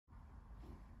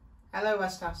Hello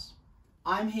Westhouse.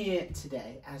 I'm here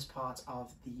today as part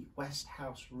of the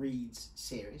Westhouse Reads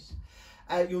series.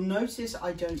 You'll notice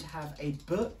I don't have a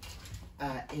book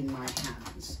in my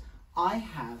hands. I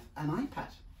have an iPad.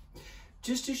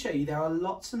 Just to show you, there are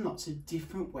lots and lots of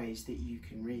different ways that you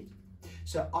can read.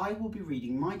 So I will be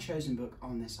reading my chosen book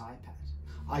on this iPad.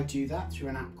 I do that through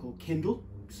an app called Kindle.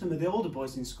 Some of the older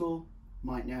boys in school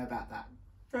might know about that.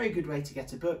 Very good way to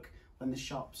get a book when the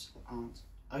shops aren't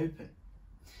open.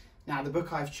 Now, the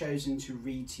book I've chosen to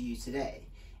read to you today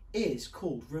is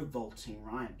called Revolting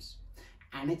Rhymes,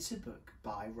 and it's a book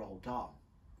by Roald Dahl.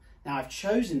 Now, I've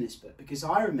chosen this book because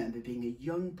I remember being a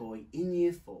young boy in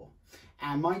Year 4,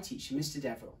 and my teacher, Mr.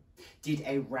 Deverell, did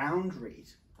a round read,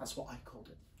 that's what I called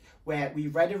it, where we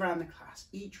read around the class,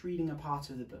 each reading a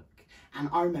part of the book, and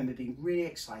I remember being really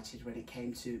excited when it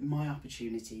came to my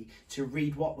opportunity to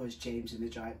read what was James and the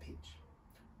Giant Peach.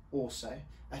 Also,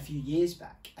 a few years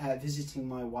back, visiting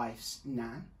my wife's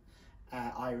nan,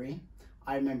 Irene,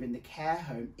 I remember in the care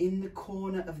home, in the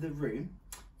corner of the room,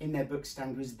 in their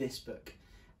bookstand was this book.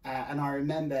 And I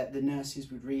remember the nurses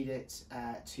would read it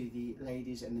to the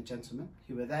ladies and the gentlemen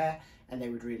who were there, and they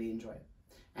would really enjoy it.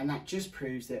 And that just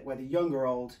proves that whether young or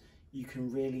old, you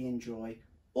can really enjoy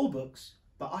all books,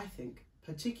 but I think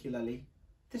particularly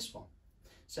this one.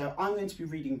 So I'm going to be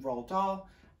reading Roald Dahl,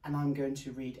 and I'm going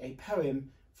to read a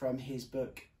poem from his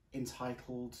book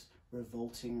entitled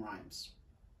Revolting Rhymes.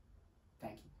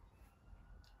 Thank you.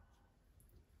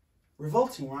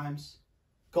 Revolting Rhymes,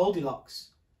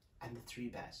 Goldilocks and the Three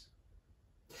Bears.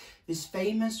 This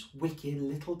famous wicked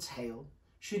little tale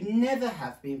should never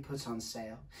have been put on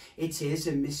sale. It is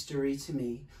a mystery to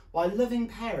me why loving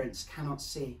parents cannot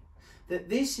see that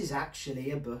this is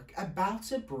actually a book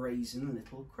about a brazen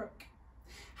little crook.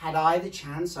 Had I the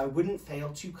chance, I wouldn't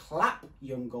fail to clap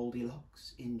young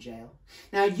Goldilocks in jail.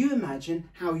 Now you imagine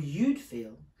how you'd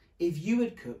feel if you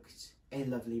had cooked a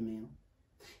lovely meal.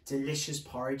 Delicious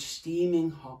porridge steaming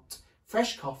hot,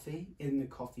 fresh coffee in the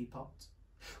coffee pot,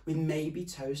 with maybe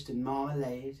toast and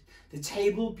marmalade, the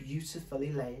table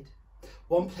beautifully laid.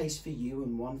 One place for you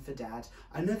and one for Dad,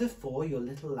 another for your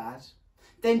little lad.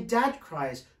 Then Dad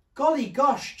cries, "Golly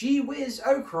gosh, gee whiz,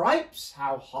 oh cripes,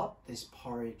 how hot this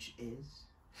porridge is.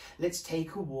 Let's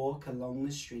take a walk along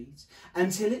the street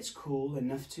until it's cool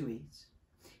enough to eat."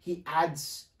 He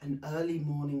adds, an early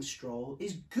morning stroll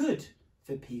is good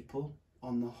for people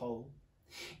on the whole.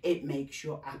 It makes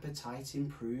your appetite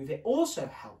improve. It also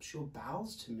helps your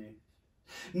bowels to move.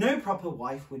 No proper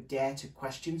wife would dare to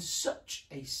question such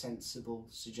a sensible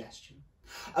suggestion.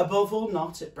 Above all,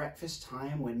 not at breakfast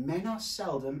time when men are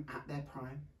seldom at their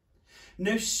prime.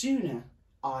 No sooner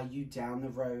are you down the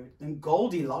road than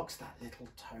Goldilocks, that little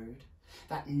toad,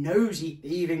 that nosy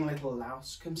thieving little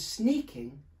louse, comes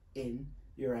sneaking in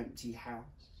your empty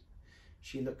house.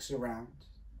 She looks around.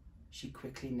 She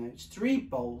quickly notes 3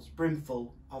 bowls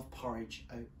brimful of porridge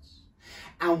oats.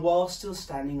 And while still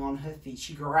standing on her feet,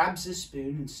 she grabs a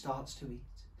spoon and starts to eat.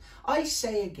 I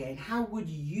say again, how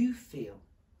would you feel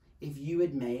if you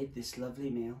had made this lovely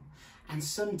meal and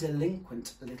some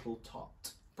delinquent little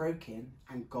tot broke in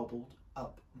and gobbled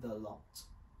up the lot?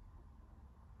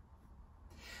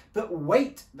 But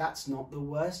wait, that's not the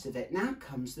worst of it. Now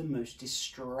comes the most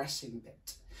distressing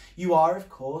bit. You are, of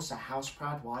course, a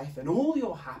house-proud wife, and all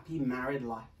your happy married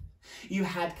life you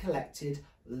had collected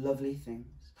lovely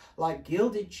things, like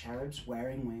gilded cherubs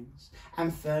wearing wings,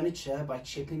 and furniture by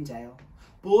Chippendale,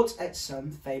 bought at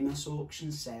some famous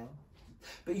auction sale.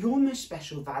 But your most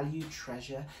special valued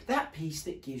treasure, that piece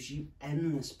that gives you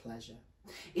endless pleasure,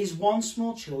 is one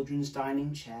small children's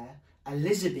dining chair,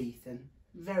 Elizabethan,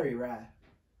 very rare.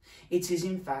 It is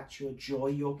in fact your joy,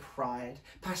 your pride,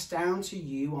 passed down to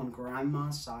you on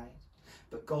Grandma's side.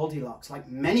 But Goldilocks, like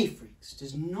many freaks,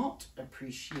 does not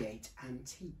appreciate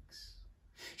antiques.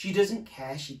 She doesn't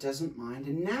care, she doesn't mind,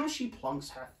 and now she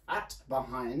plonks her fat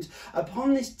behind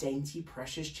upon this dainty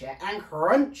precious chair, and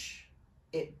crunch,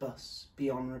 it busts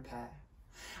beyond repair.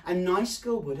 A nice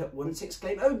girl would at once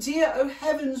exclaim, "Oh dear, oh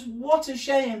heavens, what a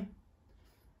shame!"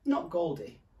 Not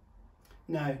Goldie.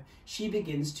 No, she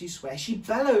begins to swear. She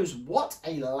bellows, "What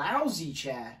a lousy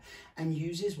chair!" and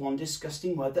uses one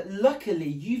disgusting word that luckily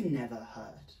you've never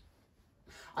heard.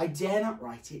 I dare not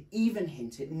write it, even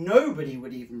hint it. Nobody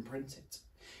would even print it.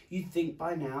 You'd think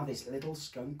by now this little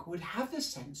skunk would have the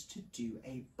sense to do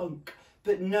a bunk.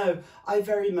 But no, I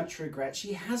very much regret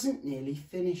she hasn't nearly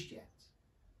finished yet.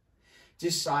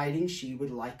 Deciding she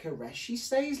would like a rest, she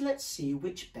says, "Let's see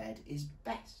which bed is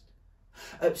best."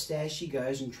 Upstairs she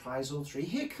goes and tries all 3.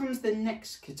 Here comes the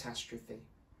next catastrophe.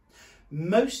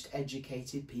 Most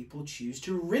educated people choose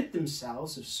to rid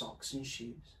themselves of socks and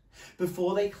shoes.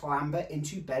 before they clamber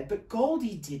into bed, but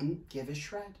Goldie didn't give a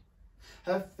shred.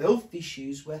 Her filthy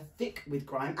shoes were thick with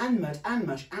grime and mud and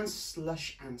mush and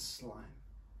slush and slime.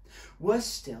 Worse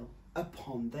still,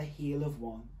 upon the heel of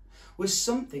one was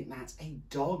something that a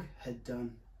dog had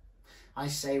done. I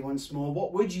say once more,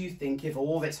 what would you think if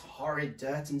all this horrid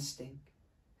dirt and stink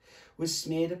was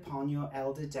smeared upon your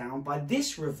elder down by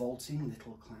this revolting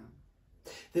little clown?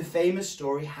 The famous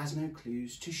story has no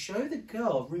clues to show the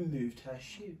girl removed her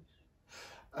shoes.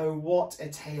 Oh, what a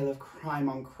tale of crime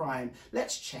on crime.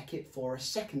 Let's check it for a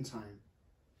second time.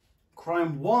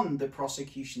 Crime 1, the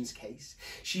prosecution's case.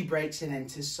 She breaks and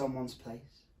enters someone's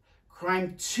place.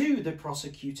 Crime 2, the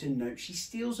prosecutor notes. She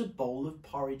steals a bowl of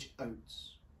porridge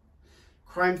oats.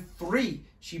 Crime 3,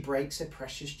 she breaks a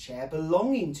precious chair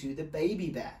belonging to the baby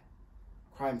bear.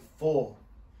 Crime 4,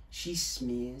 she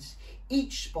smears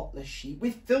each spotless sheet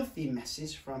with filthy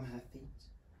messes from her feet.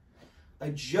 A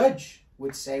judge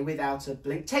would say without a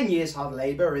blink, 10 years hard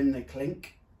labour in the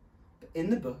clink. But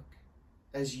in the book,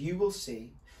 as you will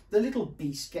see, the little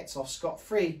beast gets off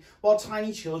scot-free, while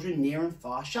tiny children near and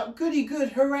far shout, goody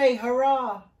good, hooray,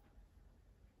 hurrah!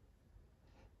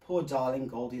 Poor darling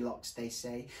Goldilocks, they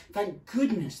say, thank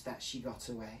goodness that she got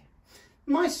away.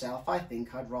 Myself, I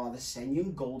think I'd rather send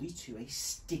young Goldie to a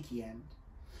sticky end.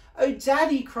 Oh,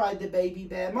 Daddy, cried the baby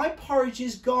bear, my porridge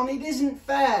is gone, it isn't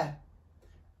fair.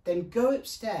 Then go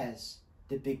upstairs,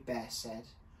 the big bear said.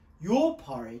 Your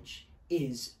porridge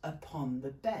is upon the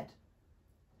bed.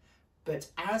 But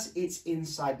as it's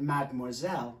inside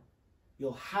Mademoiselle,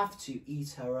 you'll have to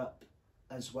eat her up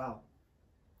as well.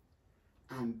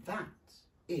 And that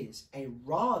is a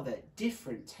rather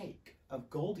different take of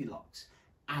Goldilocks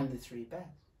and the Three Bears.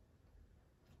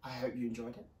 I hope you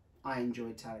enjoyed it. I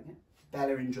enjoyed telling it.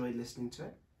 Bella enjoyed listening to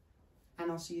it.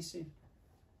 And I'll see you soon.